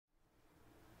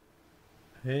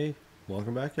Hey,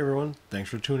 welcome back everyone.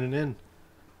 Thanks for tuning in.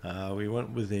 We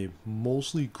went with a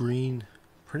mostly green,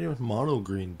 pretty much mono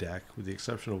green deck with the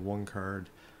exception of one card.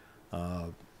 Uh,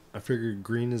 I figured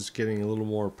green is getting a little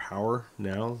more power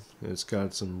now. It's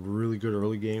got some really good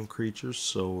early game creatures,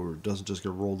 so it doesn't just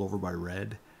get rolled over by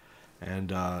red.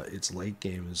 And its late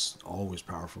game is always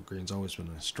powerful. Green's always been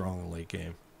a strong late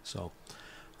game. So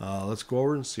let's go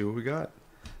over and see what we got.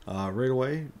 Right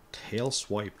away, Tail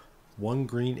Swipe. One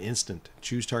green instant.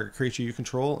 Choose target creature you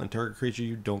control and target creature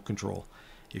you don't control.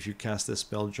 If you cast this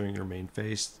spell during your main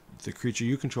phase, the creature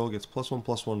you control gets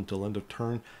 +1/+1 until end of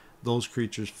turn. Those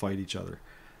creatures fight each other.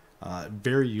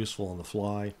 Very useful on the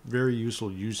fly. Very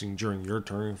useful using during your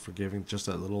turn for giving just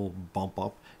that little bump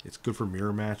up. It's good for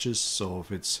mirror matches. So if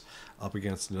it's up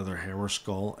against another Hammer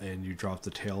Skull and you drop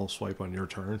the Tail Swipe on your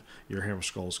turn, your Hammer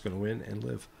Skull is going to win and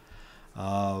live.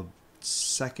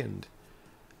 Second,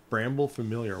 Bramble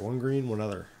Familiar, one green, one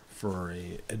other. For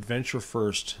a adventure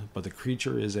first, but the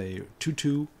creature is a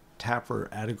 2/2, tap for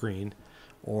add a green,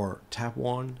 or tap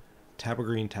one, tap a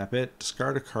green, tap it,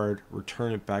 discard a card,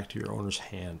 return it back to your owner's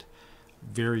hand.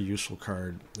 Very useful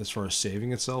card as far as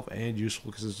saving itself, and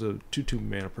useful because it's a 2/2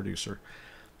 mana producer.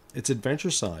 Its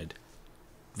adventure side,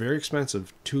 very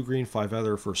expensive, 2 green, 5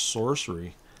 other for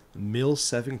sorcery. Mill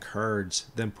 7 cards,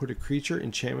 then put a creature,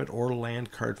 enchantment, or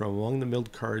land card from among the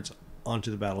milled cards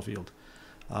onto the battlefield.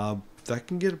 That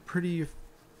can get a pretty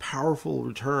powerful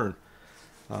return.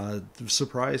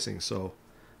 Surprising. So,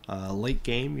 late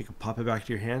game, you can pop it back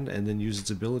to your hand and then use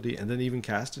its ability and then even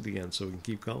cast it again so we can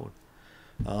keep going.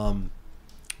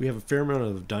 We have a fair amount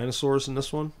of dinosaurs in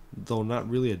this one, though not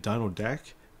really a dino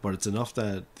deck, but it's enough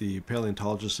that the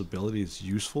paleontologist's ability is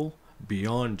useful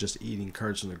beyond just eating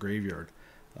cards from the graveyard.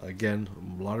 Again,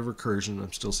 a lot of recursion.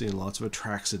 I'm still seeing lots of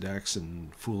Atraxidex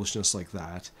and foolishness like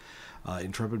that.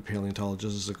 Intrepid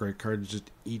Paleontologist is a great card to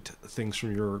just eat things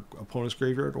from your opponent's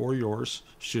graveyard or yours,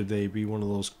 should they be one of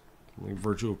those like,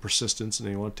 Virtue of Persistence and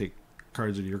they want to take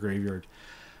cards out of your graveyard.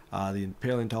 The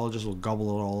Paleontologist will gobble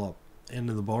it all up. And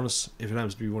in the bonus, if it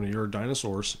happens to be one of your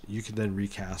dinosaurs, you can then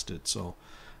recast it. So,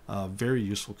 very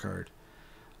useful card.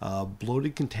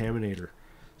 Bloated Contaminator.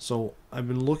 So I've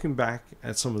been looking back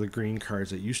at some of the green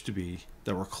cards that used to be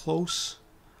that were close.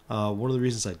 One of the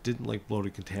reasons I didn't like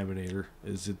Bloated Contaminator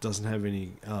is it doesn't have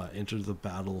any enter the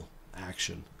battle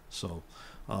action. So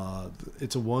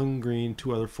it's a 1 green,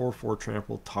 2 other, 4/4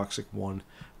 trample, toxic 1.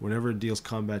 Whenever it deals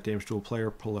combat damage to a player,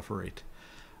 proliferate.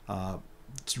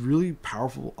 It's really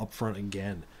powerful up front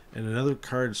again. And another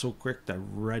card so quick that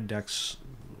red decks,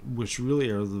 which really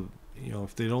are the,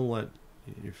 if they don't let,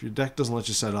 if your deck doesn't let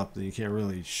you set up, then you can't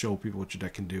really show people what your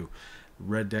deck can do.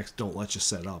 Red decks don't let you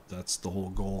set up. That's the whole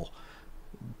goal.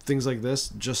 Things like this,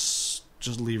 just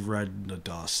leave red in the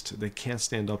dust. They can't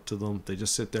stand up to them. They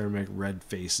just sit there and make red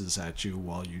faces at you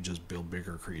while you just build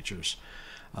bigger creatures.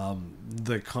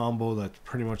 The combo that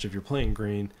pretty much if you're playing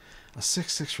green, a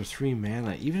 6/6 for 3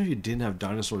 mana, even if you didn't have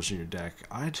dinosaurs in your deck,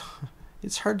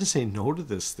 it's hard to say no to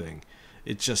this thing.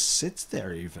 It just sits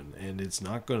there even, and it's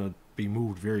not going to be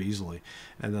moved very easily.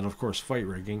 And then, of course, fight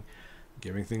rigging,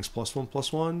 giving things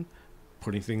 +1/+1,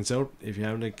 putting things out. If you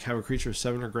happen to have a creature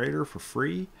 7 or greater for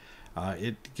free,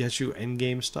 it gets you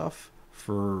endgame stuff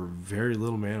for very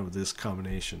little mana with this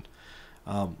combination.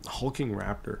 Hulking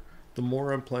Raptor. The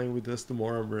more I'm playing with this, the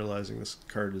more I'm realizing this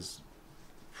card is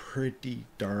pretty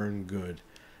darn good.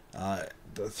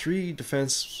 The 3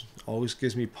 defense always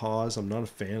gives me pause. I'm not a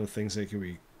fan of things that can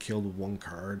be killed with 1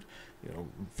 card.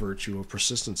 Virtue of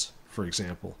Persistence, for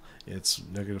example. It's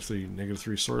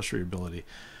 -3 sorcery ability.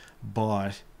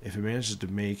 But if it manages to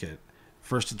make it,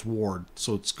 first it's ward,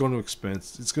 so it's going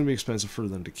to be expensive for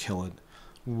them to kill it,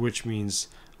 which means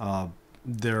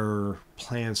their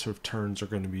plans for turns are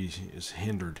going to be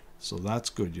hindered. So that's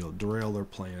good. You'll derail their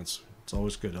plans. It's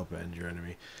always good to upend your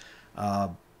enemy.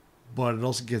 But it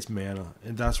also gets mana,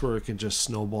 and that's where it can just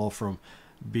snowball from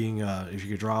being if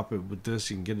you could drop it with this,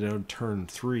 you can get it out turn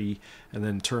 3, and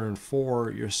then turn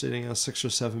 4 you're sitting on 6 or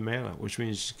 7 mana, which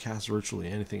means you can cast virtually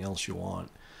anything else you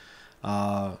want.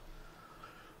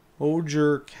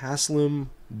 Oger Caslim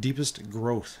Deepest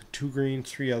Growth, 2 green,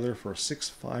 3 other for a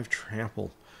 6/5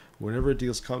 trample. Whenever it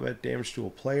deals combat damage to a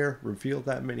player, reveal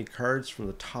that many cards from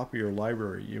the top of your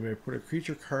library. You may put a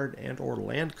creature card and or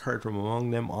land card from among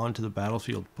them onto the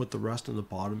battlefield. Put the rest on the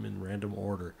bottom in random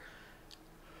order.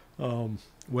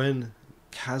 When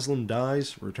Caslim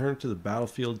dies, return to the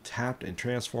battlefield tapped and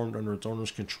transformed under its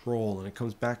owner's control, and it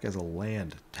comes back as a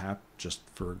land. Tap just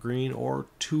for a green or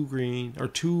 2 green, or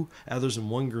 2 others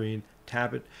and 1 green.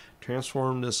 Tap it,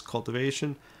 transform this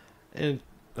cultivation, and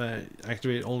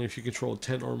Activate only if you control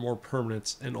 10 or more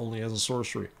permanents and only as a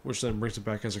sorcery, which then brings it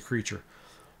back as a creature.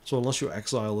 So unless you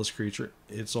exile this creature,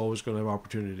 it's always going to have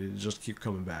opportunity to just keep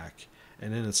coming back.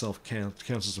 And in itself counts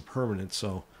as a permanent,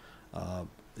 so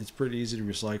it's pretty easy to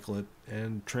recycle it,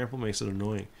 and trample makes it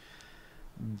annoying.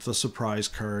 The surprise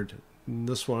card,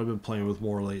 this one I've been playing with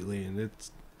more lately, and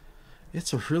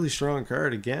it's a really strong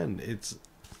card. Again, it's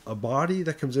a body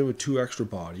that comes in with 2 extra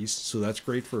bodies, so that's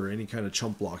great for any kind of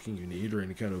chump blocking you need or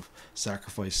any kind of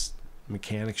sacrifice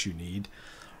mechanics you need.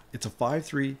 It's a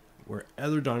 5/3 where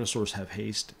other dinosaurs have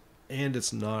haste, and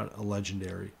it's not a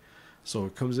legendary. So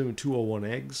it comes in with 2/01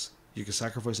 eggs. You can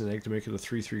sacrifice an egg to make it a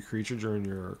 3/3 creature during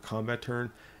your combat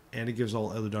turn, and it gives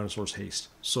all other dinosaurs haste.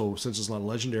 So since it's not a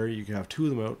legendary, you can have 2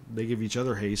 of them out. They give each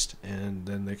other haste, and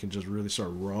then they can just really start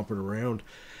romping around.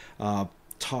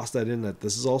 Toss that in that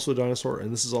this is also a dinosaur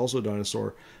and this is also a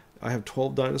dinosaur. I have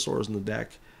 12 dinosaurs in the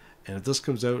deck, and if this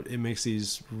comes out, it makes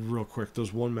these real quick.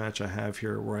 There's one match I have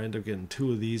here where I end up getting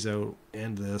 2 of these out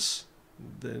and this.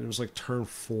 Then it was like turn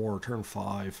 4, turn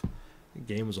 5. The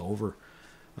game was over.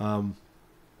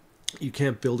 You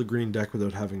can't build a green deck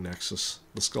without having Nexus.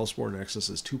 The Skullspore Nexus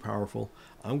is too powerful.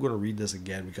 I'm going to read this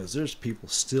again because there's people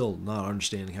still not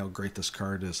understanding how great this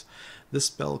card is. This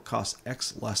spell costs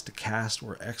X less to cast,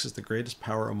 where X is the greatest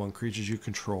power among creatures you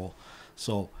control.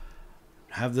 So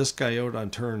have this guy out on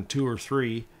turn 2 or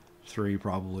 3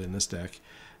 probably in this deck.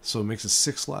 So it makes it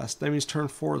 6 less. That means turn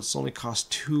 4, this only costs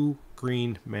 2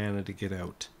 green mana to get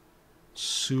out.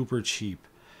 Super cheap.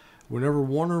 Whenever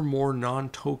 1 or more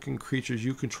non-token creatures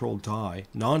you control die,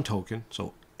 non-token,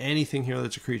 so anything here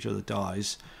that's a creature that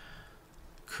dies,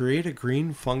 create a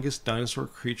green fungus dinosaur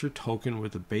creature token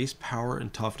with a base power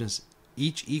and toughness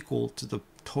each equal to the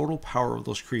total power of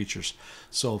those creatures.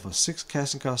 So if a 6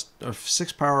 casting cost, or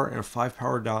 6 power and a 5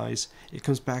 power dies, it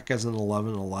comes back as an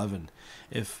 11/11.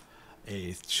 If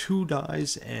a 2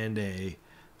 dies and a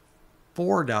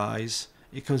 4 dies,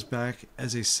 it comes back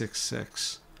as a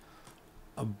 6/6.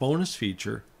 A bonus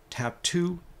feature, tap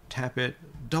 2, tap it,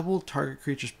 double target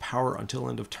creature's power until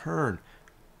end of turn.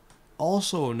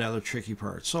 Also another tricky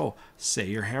part. So say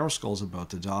your Hammer Skull's about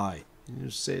to die. You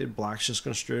say Black's just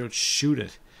going to straight out shoot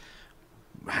it.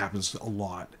 Happens a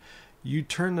lot. You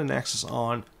turn the Nexus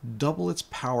on, double its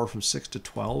power from 6 to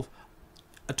 12.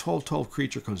 A 12/12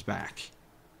 creature comes back.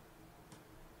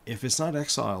 If it's not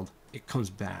exiled, it comes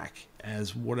back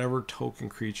as whatever token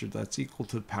creature that's equal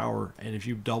to power, and if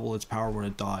you double its power when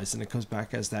it dies, then it comes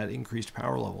back as that increased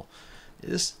power level.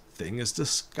 This thing is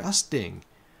disgusting.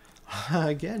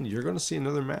 Again, you're going to see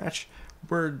another match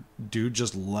where dude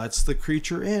just lets the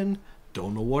creature in,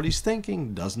 don't know what he's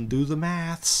thinking, doesn't do the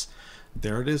maths.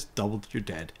 There it is, doubled, you're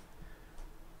dead.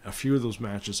 A few of those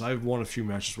matches, I've won a few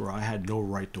matches where I had no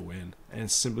right to win,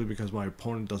 and simply because my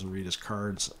opponent doesn't read his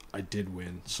cards, I did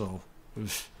win. So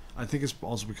I think it's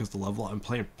also because the level. I'm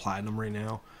playing Platinum right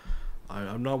now.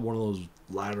 I'm not one of those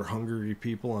ladder hungry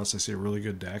people unless I see a really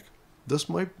good deck.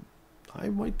 I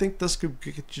might think this could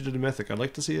get you to the Mythic. I'd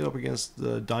like to see it up against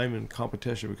the Diamond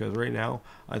competition, because right now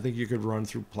I think you could run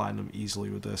through Platinum easily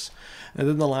with this. And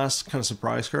then the last kind of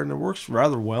surprise card, and it works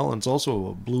rather well, and it's also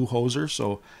a blue hoser,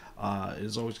 so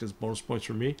it always gets bonus points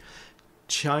from me.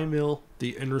 Chimil,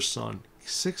 the Inner Sun,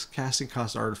 6 casting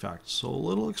cost artifact, so a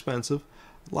little expensive.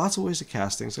 Lots of ways to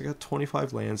cast things. I got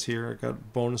 25 lands here, I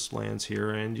got bonus lands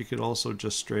here, and you could also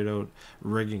just straight out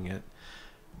rigging it.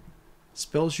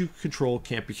 Spells you control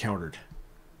can't be countered.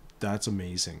 That's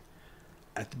amazing.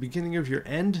 At the beginning of your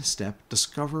end step,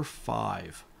 discover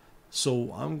 5.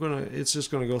 So it's just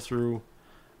gonna go through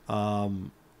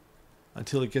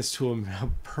until it gets to a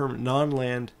permanent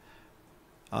non-land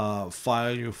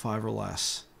value 5 or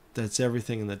less. That's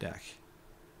everything in the deck.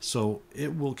 So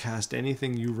it will cast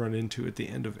anything you run into at the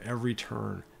end of every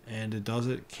turn, and it does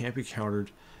it, can't be countered.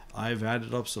 I've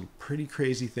added up some pretty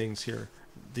crazy things here.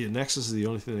 The Nexus is the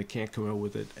only thing that can't come out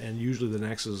with it, and usually the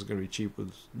Nexus is going to be cheap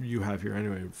with you have here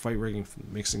anyway. Fight rigging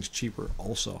makes things cheaper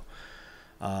also.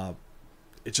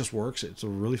 It just works. It's a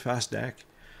really fast deck.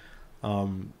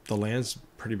 The land's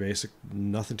pretty basic,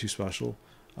 nothing too special.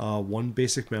 1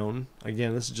 basic mountain.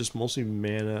 Again, this is just mostly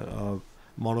mana,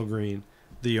 mono green.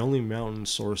 The only mountain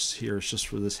source here is just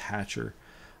for this Hatcher,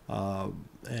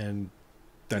 and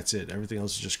that's it. Everything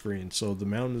else is just green. So the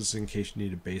mountain is in case you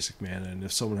need a basic mana, and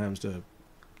if someone happens to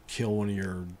kill one of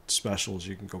your specials,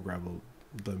 you can go grab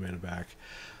the mana back.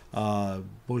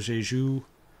 Bojeju,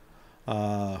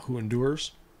 who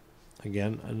endures.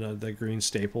 Again, that green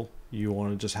staple. You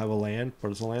want to just have a land,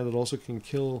 but it's a land that also can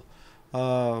kill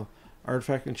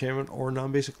artifact, enchantment, or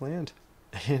non-basic land,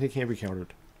 and it can't be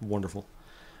countered. Wonderful.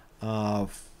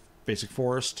 Basic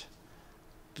forest.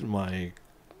 My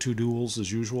 2 duels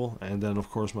as usual, and then of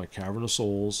course my Cavern of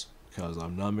Souls, because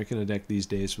I'm not making a deck these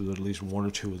days with at least 1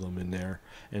 or 2 of them in there.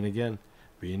 And again,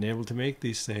 being able to make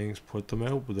these things, put them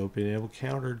out without being able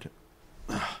countered.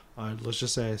 Let's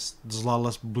just say there's a lot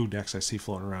less blue decks I see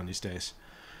floating around these days.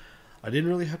 I didn't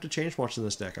really have to change much in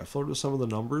this deck. I floated with some of the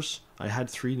numbers. I had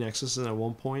 3 Nexuses at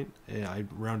one point, and I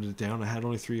rounded it down. I had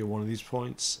only 3 at one of these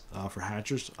points for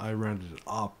Hatchers. I rounded it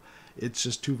up. It's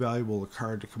just too valuable a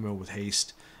card to come out with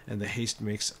haste, and the haste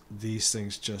makes these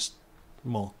things just,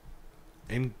 well,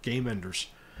 and game enders.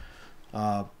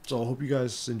 So I hope you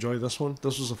guys enjoy this one.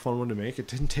 This was a fun one to make. It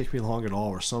didn't take me long at all,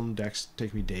 or some decks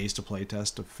take me days to play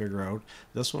test to figure out.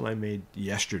 This one I made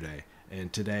yesterday,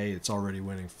 and today it's already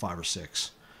winning 5 or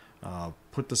 6.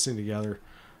 Put this thing together.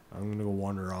 I'm going to go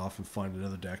wander off and find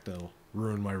another deck that'll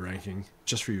ruin my ranking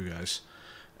just for you guys.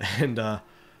 And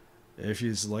if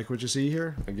you like what you see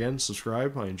here, again,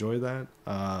 subscribe. I enjoy that.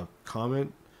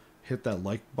 Comment, hit that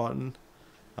like button,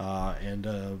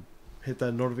 and hit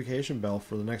that notification bell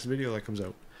for the next video that comes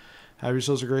out. Have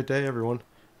yourselves a great day, everyone.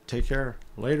 Take care.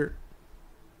 Later.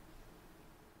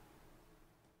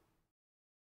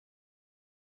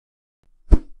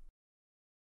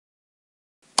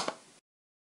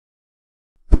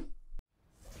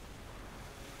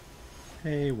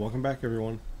 Hey, welcome back,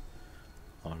 everyone.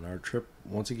 On our trip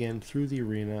once again through the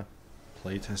arena,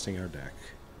 play testing our deck.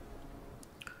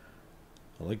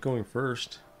 I like going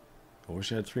first. I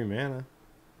wish I had 3 mana.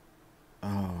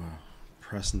 Oh,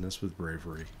 pressing this with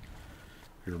bravery.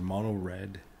 You're mono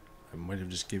red. I might have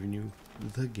just given you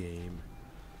the game.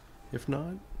 If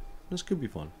not, this could be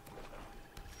fun.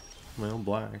 My own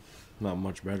black. Not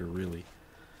much better, really.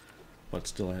 But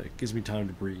still, it gives me time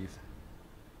to breathe.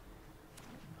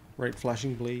 Right,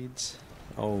 flashing blades.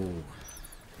 Oh,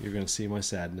 you're gonna see my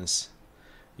sadness.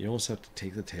 You almost have to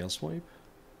take the tail swipe,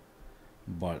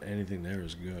 but anything there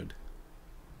is good.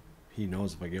 He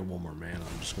knows if I get 1 more mana,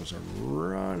 I'm just gonna start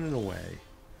running away.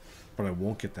 But I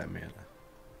won't get that mana,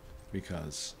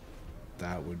 because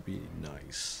that would be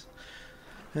nice.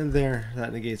 And there,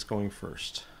 that negates going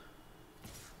first.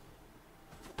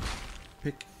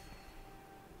 Pick.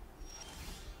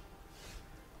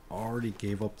 Already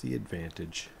gave up the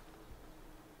advantage.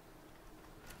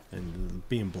 And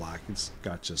being black, it's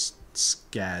got just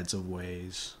scads of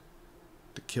ways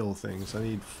to kill things. I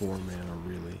need 4 mana,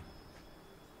 really.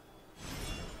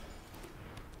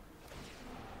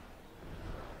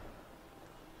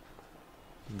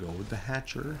 Go with the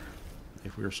Hatcher,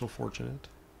 if we are so fortunate.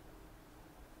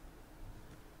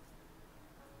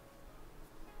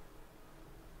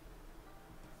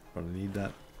 But I need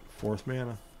that 4th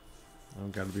mana.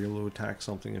 I've got to be able to attack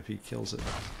something if he kills it.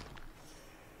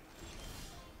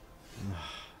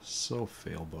 So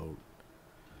failboat.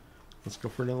 Let's go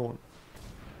for another one.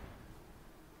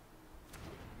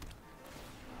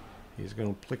 He's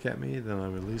going to plick at me, then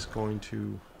I'm at least going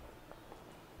to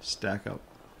stack up.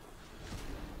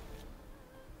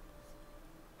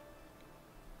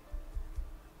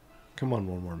 Come on,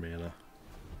 1 more mana.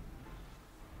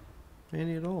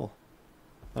 Any at all.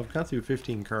 I've got through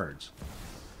 15 cards.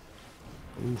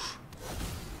 Oof.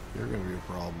 You're going to be a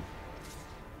problem.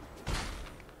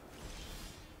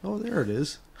 Oh, there it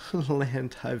is.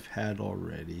 Land I've had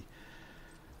already.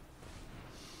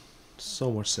 So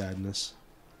much sadness.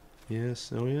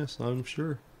 Yes, oh yes, I'm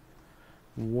sure.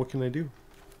 What can I do?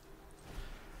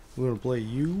 We're going to play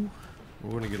you. We're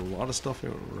going to get a lot of stuff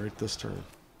out right this turn.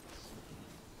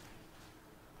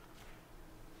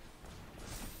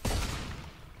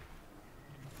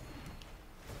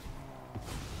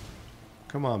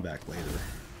 Come on back later.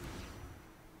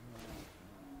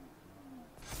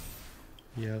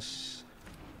 Yes.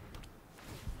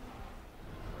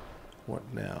 What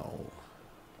now?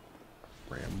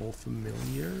 Ramble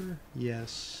familiar?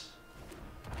 Yes.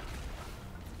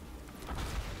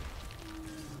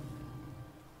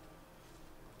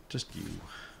 Just you.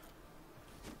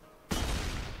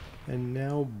 And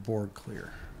now board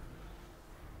clear.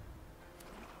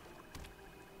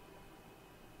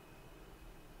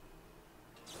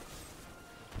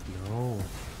 No.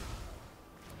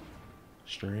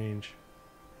 Strange.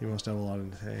 He must have a lot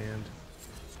in his hand.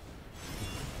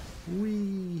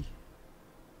 Whee!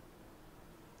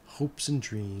 Hopes and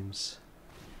dreams.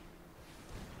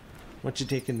 What you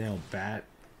taking now, bat?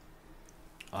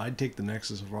 I'd take the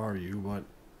Nexus if I were you, but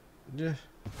yeah.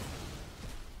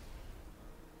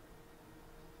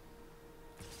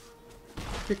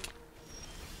 Pick.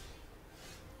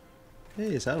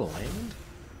 Hey, is that a land?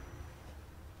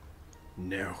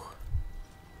 No.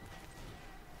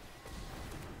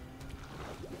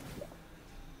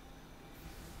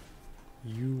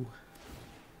 You,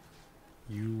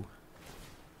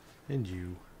 and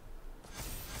you.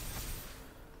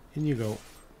 In you go.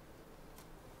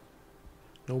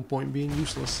 No point being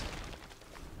useless.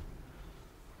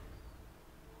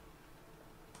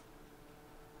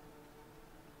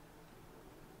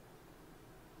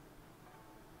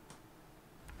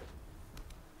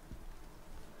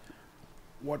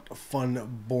 What a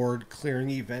fun board clearing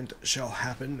event shall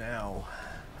happen now.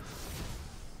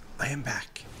 I am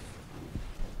back.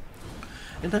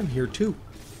 And I'm here too.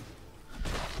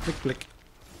 Click, click.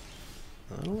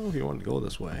 I don't know if you want to go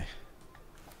this way.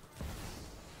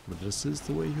 But this is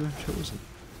the way you have chosen.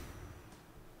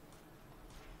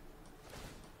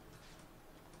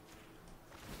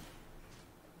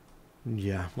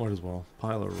 Yeah, might as well.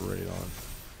 Pile it right on.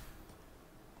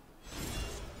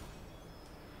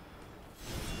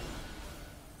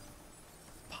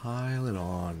 Pile it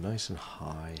on, nice and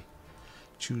high.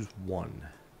 Choose one.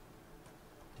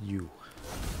 You.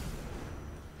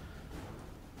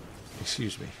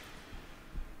 Excuse me.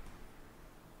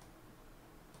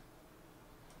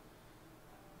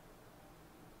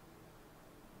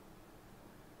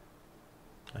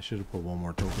 I should have put one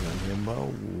more token on him, but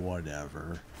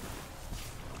whatever.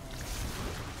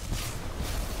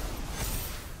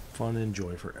 Fun and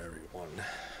joy for everyone.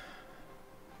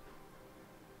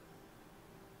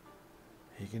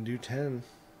 He can do 10.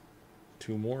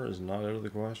 2 more is not out of the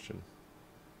question.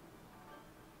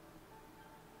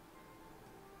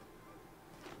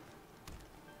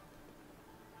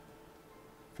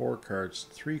 Four cards,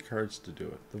 3 cards to do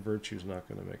it. The virtue's not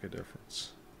going to make a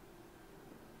difference.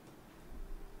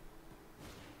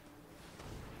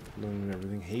 Learning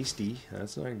everything hasty,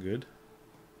 that's not good.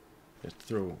 You have to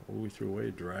throw, oh, we threw away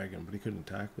a dragon, but he couldn't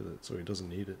attack with it, so he doesn't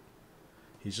need it.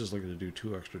 He's just looking to do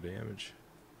 2 extra damage.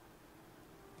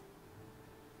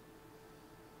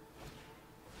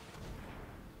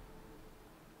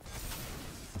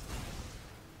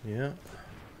 Yeah.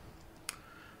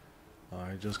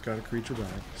 I just got a creature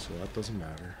back, so that doesn't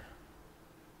matter.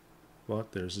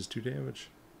 But there's his 2 damage.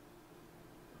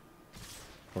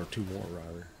 Or 2 more,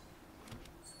 rather.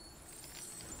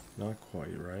 Not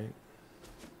quite, right?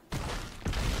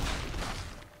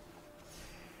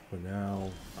 But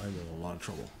now I'm in a lot of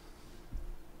trouble.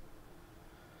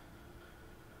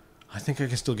 I think I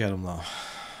can still get him, though.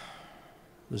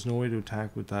 There's no way to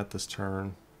attack with that this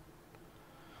turn.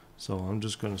 So I'm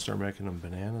just going to start making them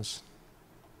bananas.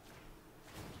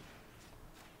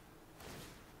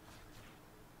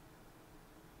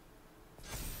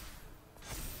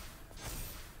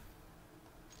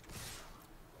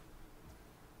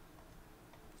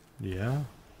 Yeah.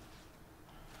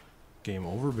 Game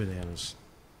over, bananas.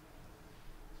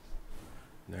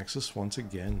 Nexus once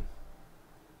again.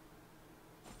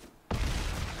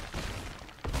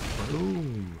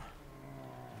 Boom.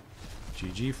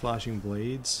 GG flashing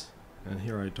blades. And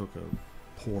here I took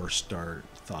a poor start.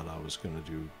 Thought I was going to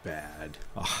do bad.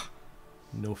 Ah,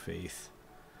 no faith.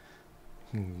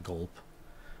 Gulp.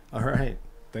 Alright.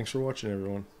 Thanks for watching,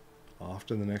 everyone. Off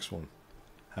to the next one.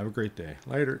 Have a great day.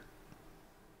 Later.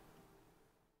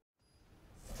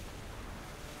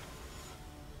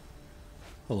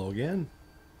 Hello again.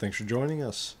 Thanks for joining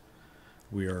us.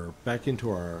 We are back into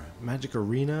our Magic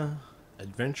Arena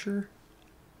adventure.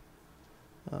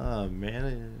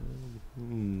 Man,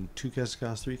 2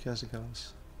 Cassicas, 3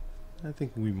 Cassicas. I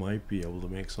think we might be able to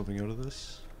make something out of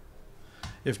this.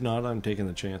 If not, I'm taking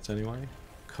the chance anyway,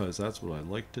 because that's what I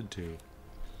like to do.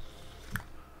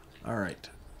 Alright.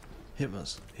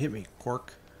 Hit me,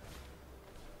 Quark.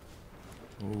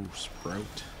 Oh,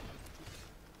 Sprout.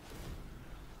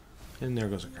 And there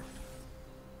goes a card.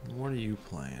 What are you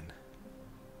playing?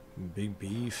 Big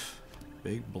beef.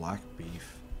 Big black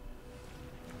beef.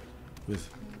 With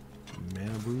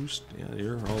mana boost? Yeah,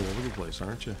 you're all over the place,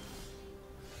 aren't you?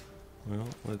 Well,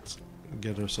 let's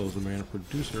get ourselves a mana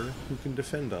producer who can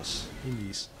defend us in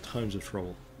these times of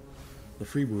trouble. The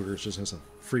freebooter just has a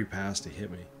free pass to hit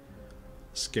me.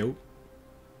 Scout.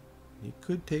 He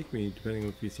could take me depending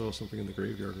if you throw something in the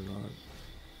graveyard or not.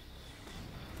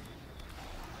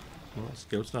 Well,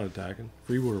 Scout's not attacking.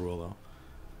 Freebooter will,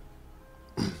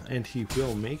 though. And he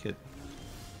will make it.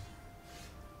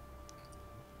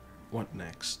 What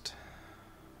next?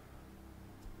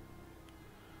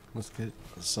 Let's get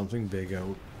something big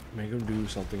out. Make him do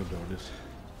something about it.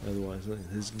 Otherwise,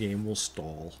 his game will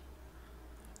stall.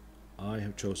 I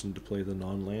have chosen to play the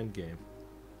non-land game.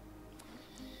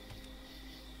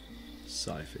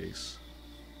 Psyface.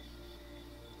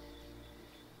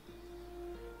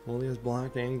 Well, he has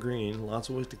black and green. Lots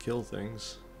of ways to kill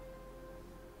things.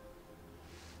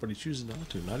 But he chooses not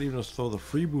to. Not even to throw the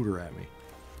freebooter at me.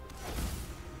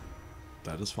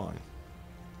 That is fine.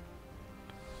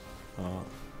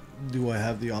 Do I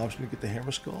have the option to get the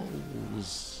hammer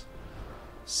skulls?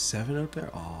 7 out there?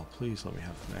 Oh, please let me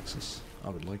have the Nexus. I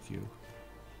would like you.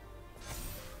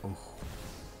 Oh.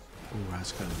 Oh,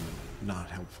 that's gonna be not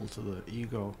helpful to the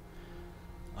ego.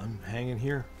 I'm hanging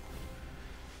here.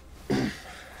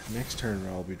 Next turn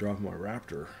I'll be dropping my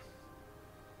Raptor.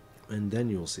 And then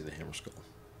you will see the Hammer Skull.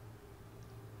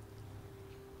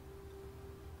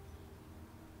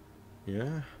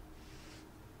 Yeah.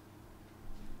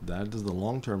 That is the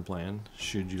long-term plan,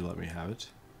 should you let me have it.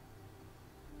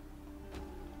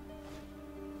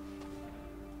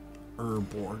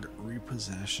 Urborg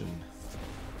Repossession.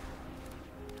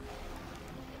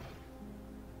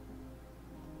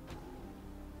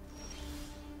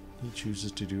 He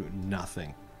chooses to do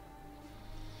nothing.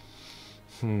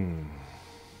 I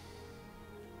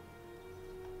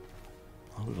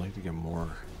would like to get more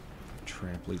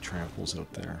tramples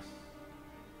out there.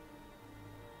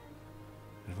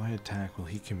 If I attack, will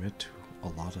he commit to a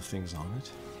lot of things on it?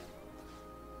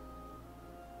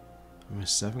 I mean,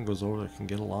 7 goes over, I can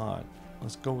get a lot.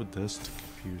 Let's go with this to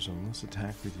confuse him. Let's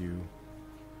attack with you.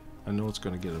 I know it's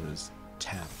going to get him his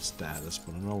tap status,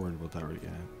 but I'm not worried about that right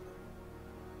yet.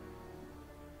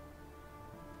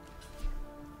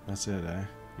 That's it, eh?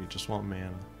 You just want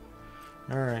mana.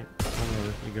 Alright,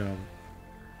 whatever, you got him.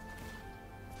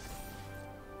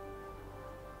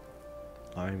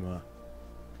 I'm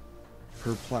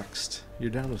perplexed. You're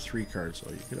down to 3 cards, so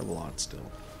you could have a lot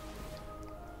still.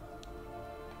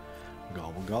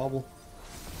 Gobble gobble.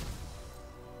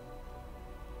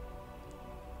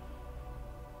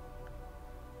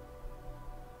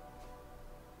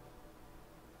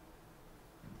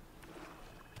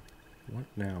 What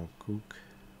now, Kook?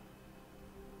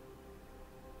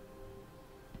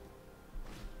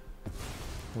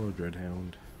 Hello,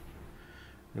 Dreadhound.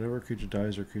 Whenever a creature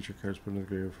dies or creature cards put in the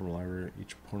graveyard from a library,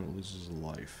 each opponent loses a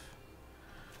life.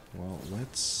 Well,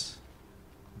 let's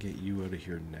get you out of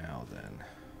here now, then.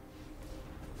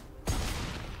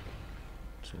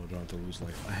 So I don't have to lose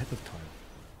life ahead of time.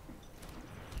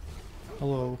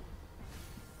 Hello.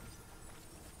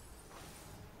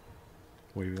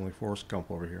 Waving like Forrest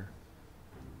Gump over here.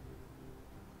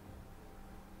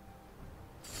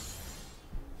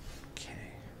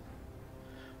 Okay.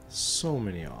 So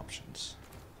many options.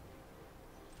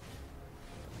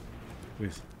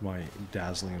 With my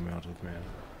dazzling amount of mana.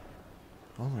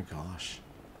 Oh my gosh.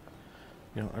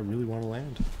 You know, I really want to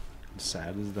land. As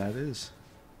sad as that is.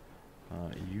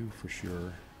 You for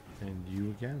sure. And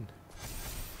you again.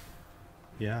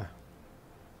 Yeah.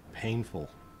 Painful.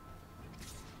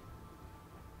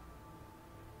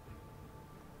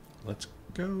 Let's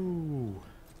go.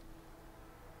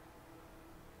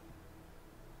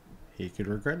 He could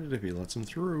regret it if he lets him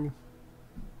through.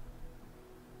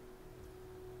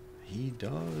 He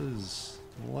does.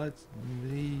 Let's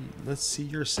see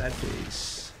your sad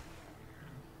face.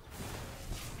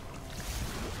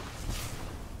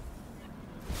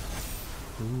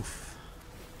 Oof.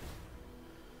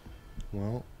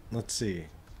 Well, let's see.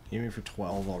 Aiming for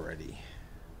 12 already.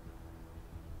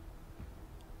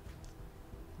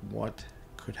 What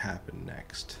could happen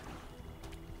next?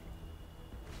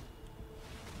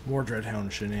 More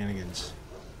Dreadhound shenanigans.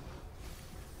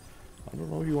 I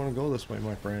don't know if you want to go this way,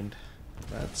 my friend.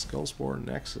 That Skullspore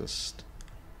Nexus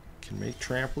can make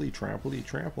trample.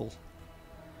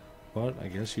 But I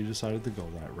guess you decided to go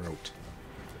that route.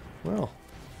 Well,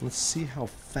 let's see how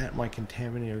fat my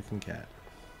Contaminator can get.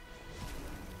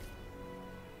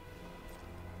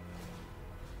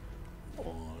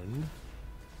 One,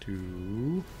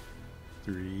 2,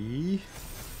 3.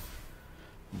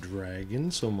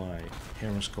 Dragon, so my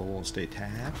Hammer Skull will stay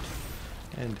tapped.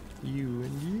 And you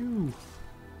and you.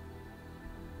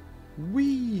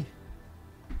 Wee!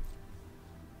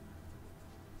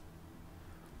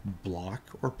 Block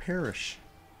or perish.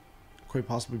 Quite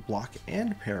possibly block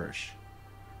and perish.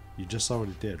 You just saw what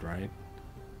it did, right?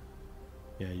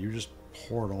 Yeah, you just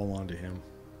poured all onto him.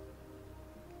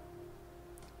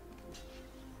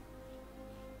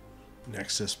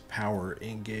 Nexus power,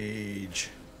 engage.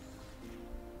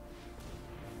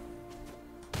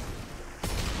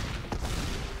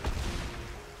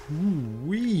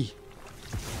 Ooh-wee.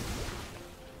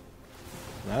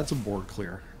 That's a board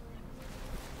clear.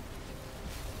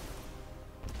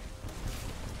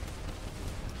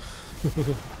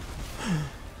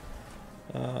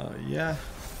 Yeah.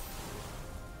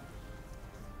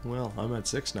 Well, I'm at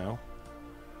 6 now.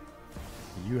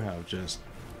 You have just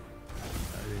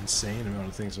an insane amount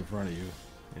of things in front of you.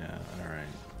 Yeah, alright.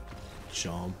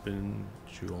 Jumping.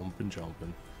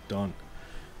 Done.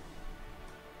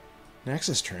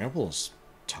 Nexus Trample's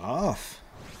tough.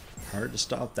 Hard to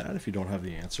stop that if you don't have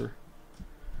the answer.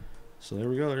 So there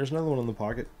we go. There's another one in the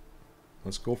pocket.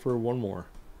 Let's go for one more.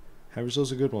 Have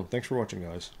yourselves a good one. Thanks for watching,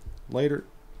 guys. Later.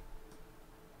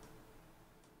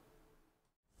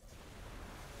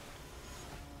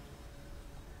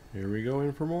 Here we go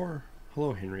in for more.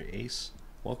 Hello, Henry Ace.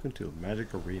 Welcome to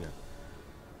Magic Arena.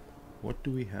 What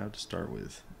do we have to start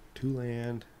with? 2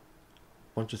 land,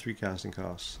 bunch of 3 casting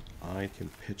costs. I can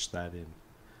pitch that in.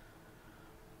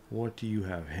 What do you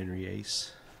have, Henry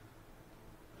Ace?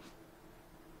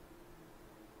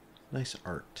 Nice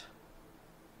art.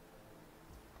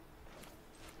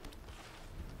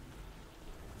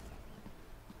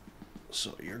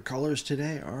 So your colors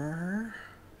today are,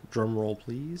 drum roll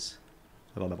please.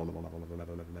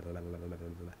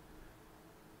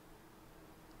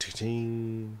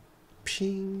 Ting,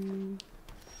 ping,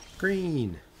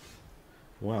 green.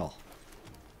 Well,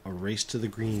 a race to the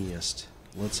greeniest.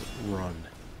 Let's run.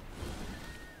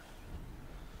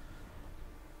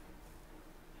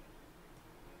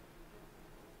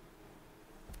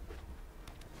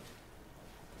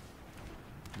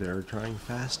 They're trying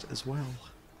fast as well.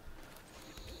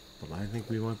 But I think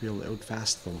we might be able to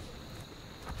outfast them.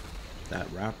 That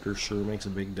raptor sure makes a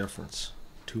big difference.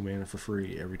 2 mana for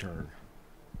free every turn.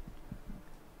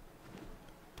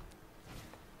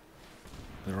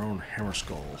 Their own hammer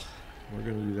skull. We're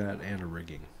going to do that and a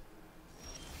rigging.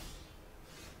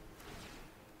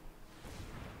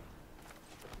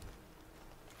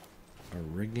 A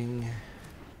rigging,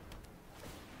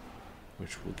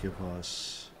 which will give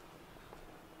us...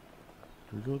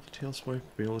 Do we go with the tail swipe?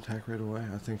 Be able to attack right away?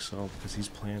 I think so, because he's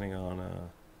planning on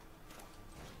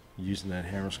using that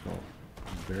hammer skull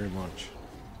very much.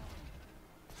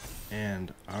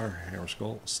 And our hammer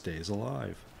skull stays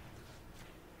alive.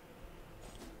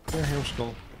 The hammer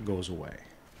skull goes away.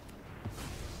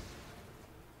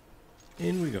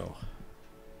 In we go.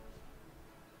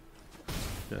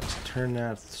 Just turn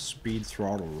that speed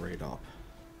throttle right up.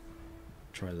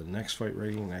 Try the next fight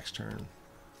rigging next turn.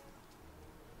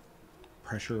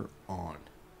 Pressure on.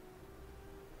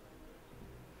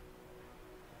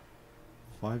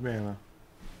 5 mana.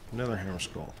 Another hammer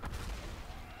skull.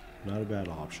 Not a bad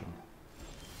option.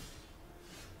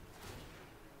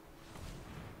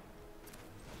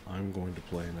 I'm going to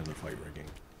play another fight rigging.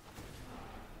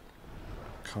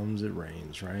 Comes it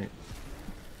rains, right?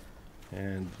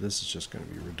 And this is just going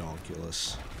to be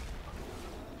ridiculous.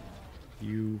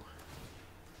 You,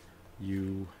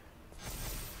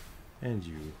 and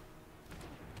you.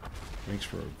 Makes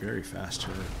for a very fast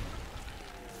turn.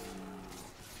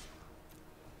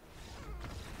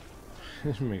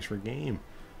 It makes for a game.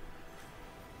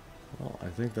 Well, I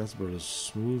think that's about as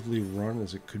smoothly run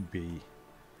as it could be.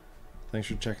 Thanks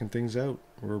for checking things out.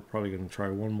 We're probably going to try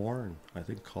one more and I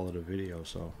think call it a video.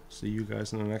 So see you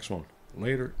guys in the next one.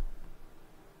 Later.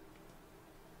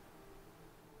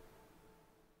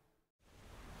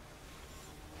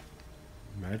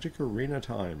 Magic Arena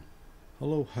time.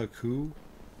 Hello, Haku.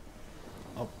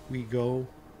 Up we go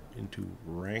into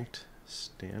ranked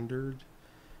standard.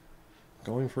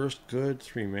 Going first, good.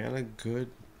 3 mana, good.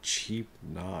 Cheap,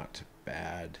 not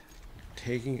bad.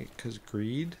 Taking it because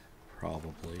greed?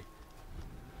 Probably.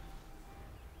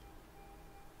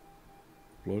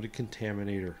 Bloated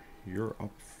Contaminator, you're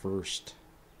up first.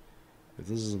 If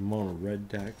this is a mono red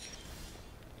deck,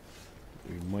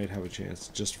 we might have a chance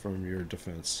just from your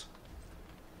defense.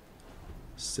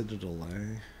 Citadel,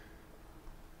 eh?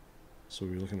 So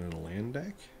we're looking at a land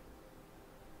deck?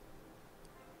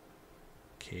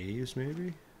 Caves,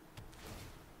 maybe?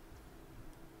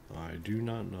 I do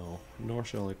not know, nor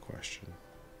shall I question.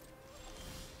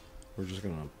 We're just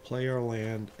gonna play our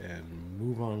land and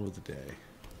move on with the day.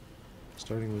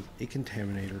 Starting with a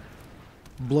Contaminator.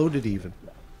 Bloated even.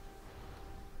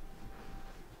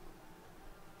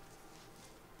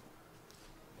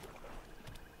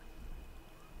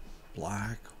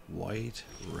 Black, white,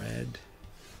 red.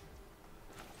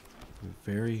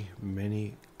 Very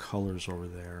many colors over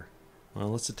there. Well,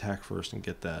 let's attack first and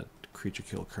get that creature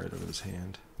kill card out of his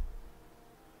hand.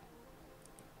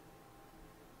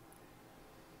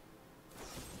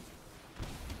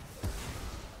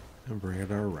 And bring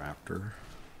out our raptor.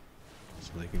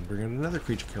 So they can bring out another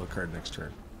creature kill card next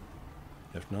turn.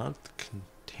 If not, the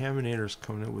Contaminator's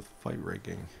coming out with fight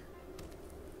rigging.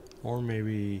 Or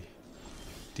maybe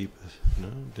deep. No,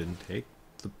 didn't take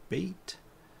the bait.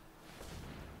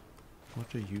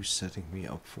 What are you setting me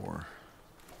up for?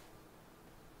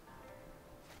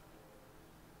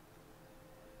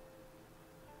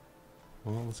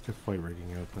 Well, let's get fight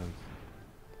rigging out then.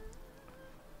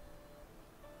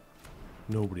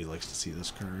 Nobody likes to see this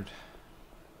card.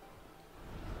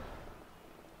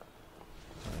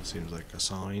 That seems like a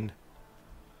sign.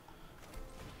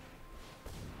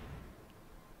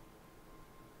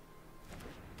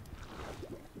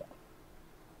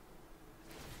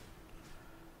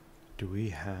 Do we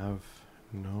have...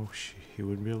 No, he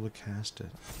wouldn't be able to cast it.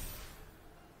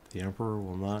 The Emperor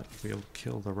will not be able to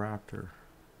kill the Raptor.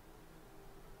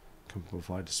 Can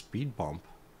provide a speed bump.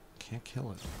 Can't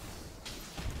kill it.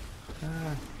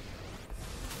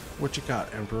 What you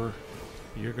got, Emperor?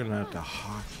 You're gonna have to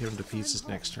hawk him to pieces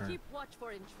next turn. Keep watch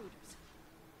for intruders.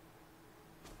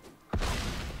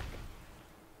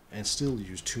 And still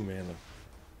use 2 mana.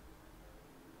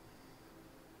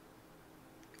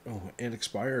 Oh, and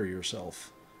expire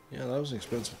yourself. Yeah, that was an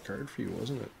expensive card for you,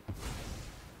 wasn't it?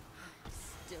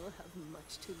 Still have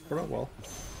much to learn. But not well.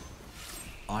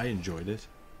 I enjoyed it.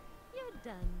 You're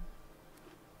done.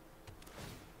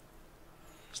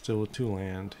 Still with 2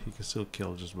 land, he can still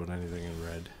kill just about anything in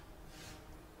red.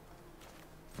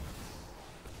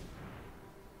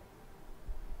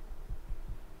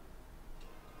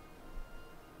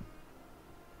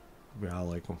 Yeah, I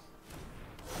like him.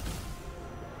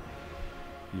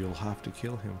 You'll have to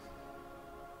kill him.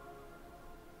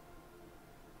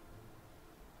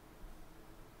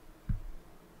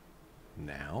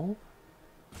 Now?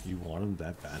 You want him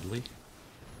that badly?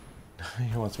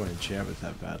 He wants my enchantment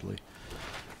that badly.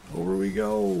 Over we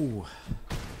go!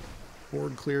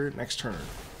 Board clear, next turn.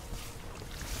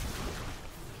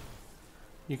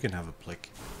 You can have a plick.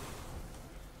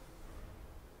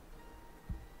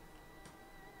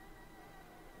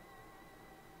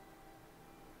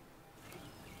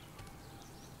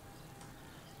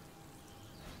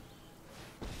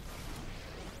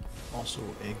 Also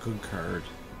a good card.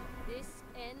 This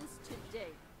ends today.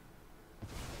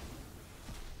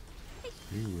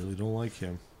 You really don't like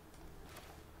him.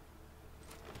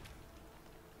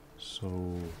 So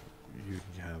you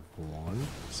can have 1.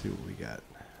 Let's see what we got.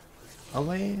 A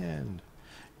land.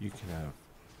 You can have.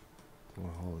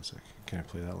 Well, hold on a second. Can I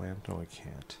play that land? No, I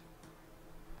can't.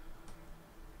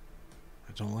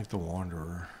 I don't like the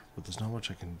Wanderer, but there's not much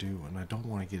I can do, and I don't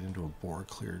want to get into a board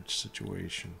cleared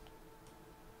situation.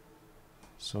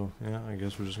 So, yeah, I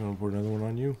guess we're just going to put another one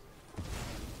on you.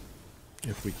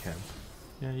 If we can.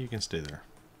 Yeah, you can stay there.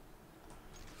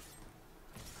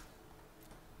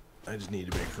 I just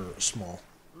need to make her small.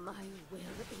 My will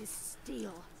is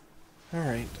steel.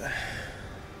 Alright.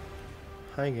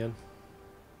 Hi again.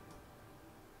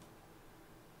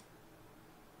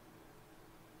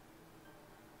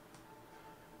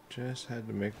 Just had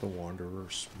to make the Wanderer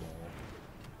small.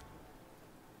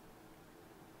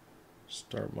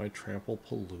 Start my Trample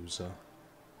Palooza.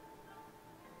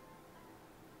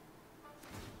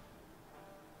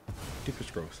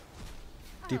 Deepest growth.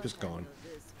 Deepest gone.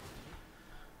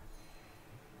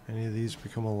 Any of these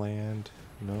become a land?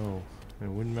 No. It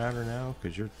wouldn't matter now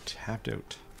because you're tapped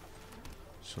out.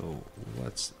 So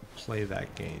let's play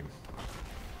that game.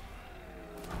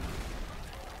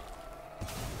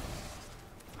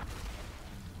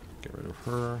 Get rid of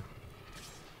her.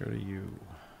 Get rid of you.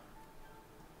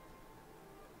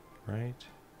 Right?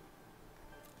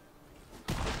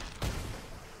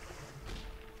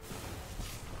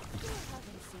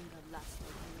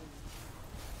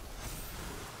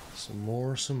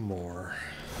 Some more.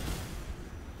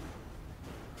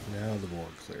 Now the board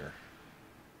clear.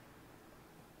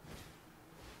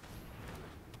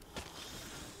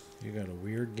 You got a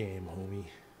weird game, homie.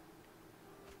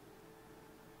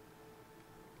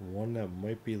 One that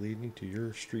might be leading to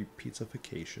your street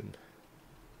pizzification.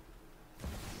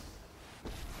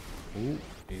 Ooh,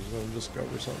 he's gonna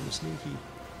discover something sneaky.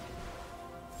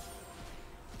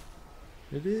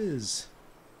 It is.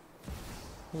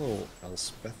 Hello,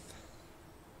 Elspeth.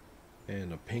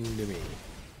 And a ping to me.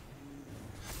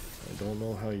 I don't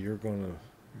know how you're gonna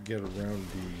get around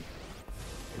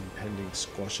the impending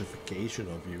squashification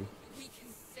of you. We can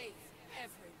save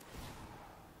everyone.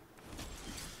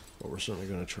 But we're certainly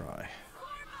gonna try.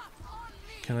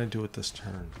 Can I do it this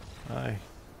turn? I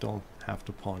don't have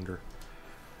to ponder.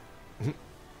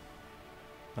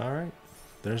 Alright,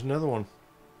 there's another one.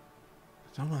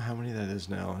 I don't know how many that is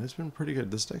now. It's been pretty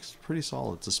good. This deck's pretty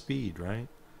solid. It's a speed, right?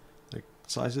 The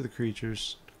size of the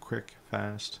creatures, quick,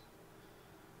 fast.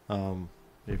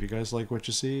 If you guys like what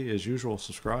you see, as usual,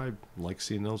 subscribe. Like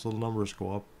seeing those little numbers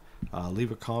go up.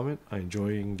 Leave a comment. I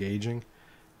enjoy engaging.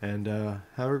 And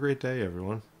have a great day,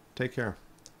 everyone. Take care.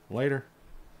 Later.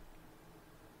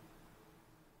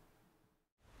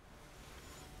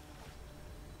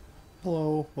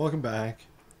 Hello, welcome back.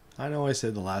 I know I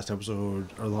said the last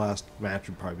episode, or the last match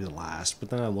would probably be the last, but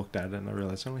then I looked at it and I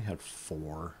realized I only had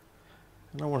 4.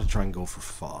 And I want to try and go for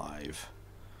 5.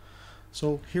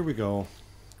 So, here we go.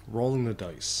 Rolling the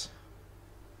dice.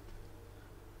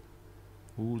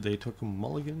 Ooh, they took a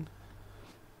mulligan.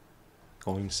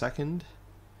 Going second.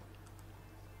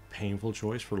 Painful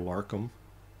choice for Larkham.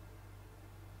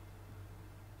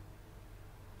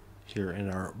 here in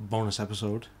our bonus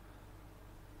episode.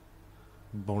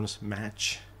 Bonus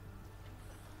match.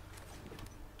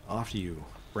 Off to you.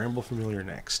 Bramble Familiar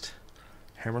next.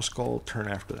 Hammer Skull turn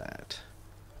after that.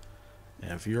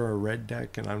 And if you're a red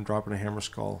deck and I'm dropping a Hammer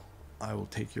Skull, I will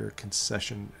take your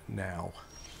concession now.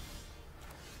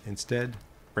 Instead,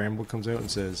 Bramble comes out and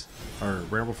says, or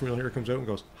Bramble Familiar comes out and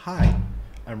goes, "Hi,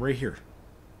 I'm right here.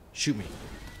 Shoot me."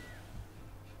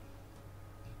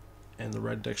 And the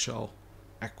red deck shall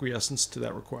acquiescence to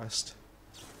that request.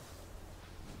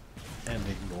 And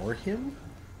ignore him?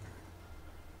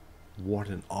 What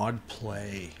an odd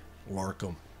play,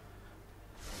 Larkham.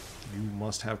 You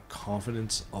must have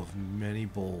confidence of many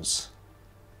bulls.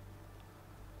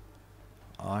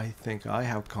 I think I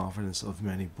have confidence of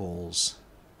many bulls.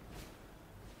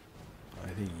 I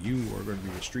think you are going to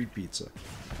be a street pizza.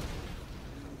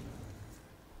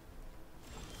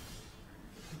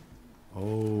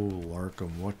 Oh,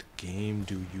 Larkham, what game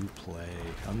do you play?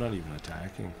 I'm not even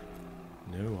attacking.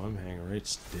 No, I'm hanging right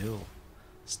still.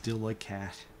 Still like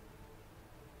cat.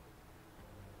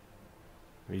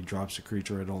 If he drops a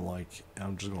creature I don't like,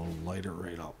 I'm just going to light it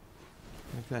right up.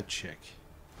 Like that chick.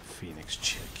 Phoenix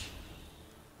chick.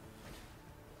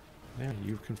 There,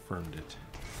 you've confirmed it.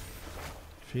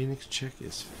 Phoenix chick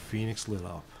is Phoenix lit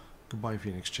up. Goodbye,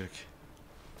 Phoenix chick.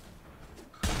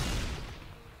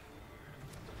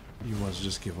 You must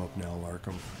just give up now,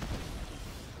 Larkham.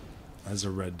 As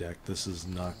a red deck, this is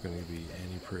not going to be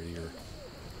any prettier.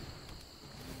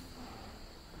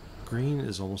 Green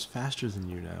is almost faster than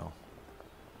you now.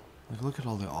 Like, look at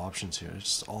all the options here. It's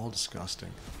just all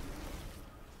disgusting.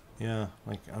 Yeah,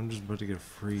 like, I'm just about to get a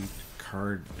free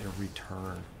card every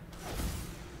turn.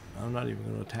 I'm not even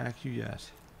going to attack you yet.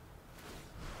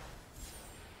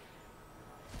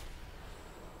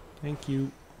 Thank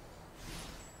you.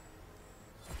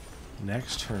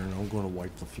 Next turn, I'm going to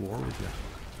wipe the floor with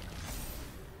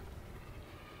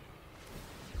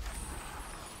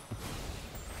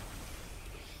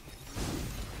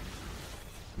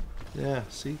you. Yeah,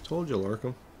 see? Told you,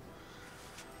 Larkham.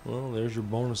 Well, there's your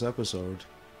bonus episode.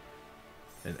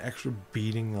 An extra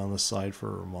beating on the side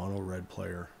for a mono red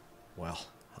player. Well,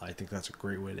 I think that's a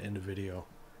great way to end a video.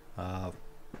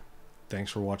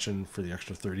 Thanks for watching for the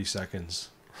extra 30 seconds,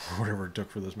 or whatever it took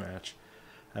for this match.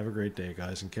 Have a great day,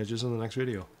 guys, and catch us in the next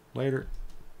video. Later.